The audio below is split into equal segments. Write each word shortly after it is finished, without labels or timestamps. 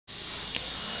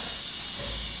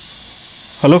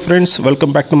Hello friends,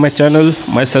 welcome back to my channel.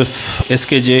 Myself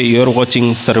SKJ, you are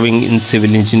watching Serving in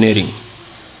Civil Engineering.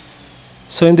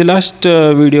 So in the last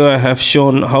video I have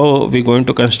shown how we are going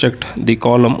to construct the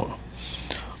column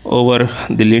over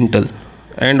the lintel,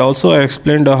 and also I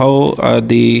explained how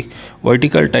the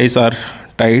vertical ties are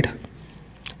tied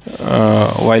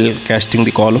while casting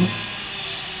the column.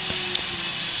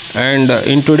 And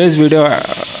in today's video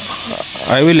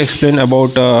I will explain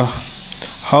about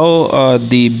how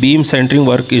the beam centering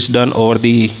work is done over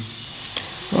the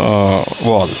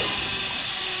wall.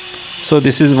 So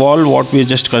this is wall what we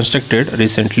just constructed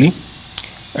recently,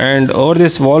 and over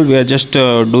this wall we are just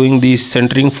doing the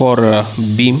centering for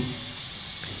beam,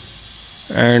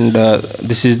 and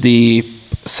this is the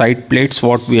side plates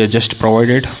what we are just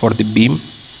provided for the beam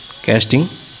casting.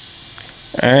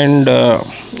 And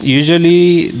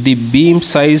usually the beam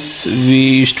size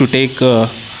we used to take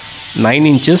 9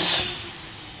 inches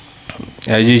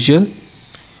as usual.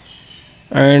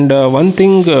 And one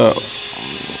thing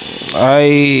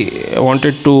I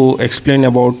wanted to explain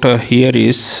about here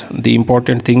is, the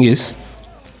important thing is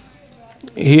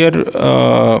here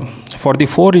for the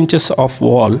 4 inches of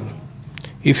wall,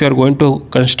 if you are going to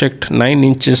construct 9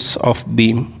 inches of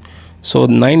beam, so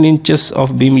 9 inches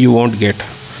of beam you won't get.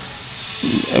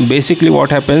 Basically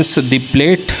what happens, the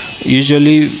plate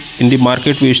usually in the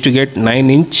market we used to get 9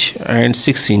 inch and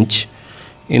 6 inch.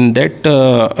 In that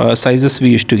sizes we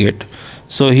used to get.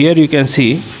 So here you can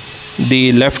see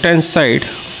the left hand side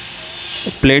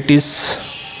plate is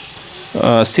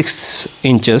 6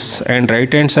 inches and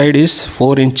right hand side is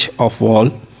 4 inch of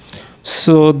wall.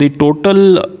 So the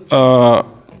total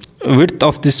width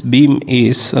of this beam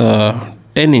is 10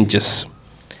 inches.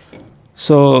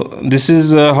 So this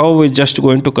is how we just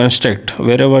going to construct.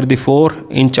 Wherever the 4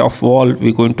 inch of wall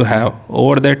we going to have,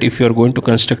 over that if you are going to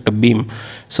construct a beam,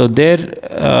 so there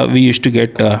we used to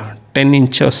get 10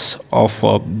 inches of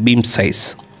beam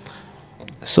size.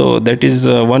 So that is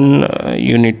one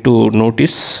you need to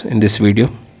notice in this video.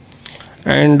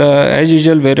 And as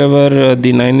usual, wherever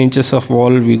the 9 inches of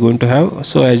wall we going to have,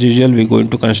 so as usual we going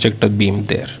to construct a beam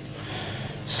there.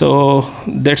 So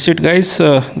that's it guys.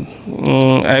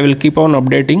 I will keep on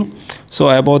updating. So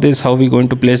above this how we going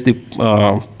to place the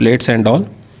plates and all.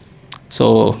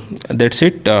 So that's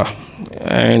it.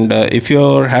 And if you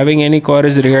are having any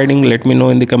queries regarding, let me know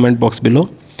in the comment box below.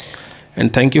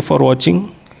 And thank you for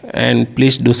watching, and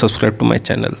please do subscribe to my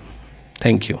channel.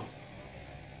 Thank you.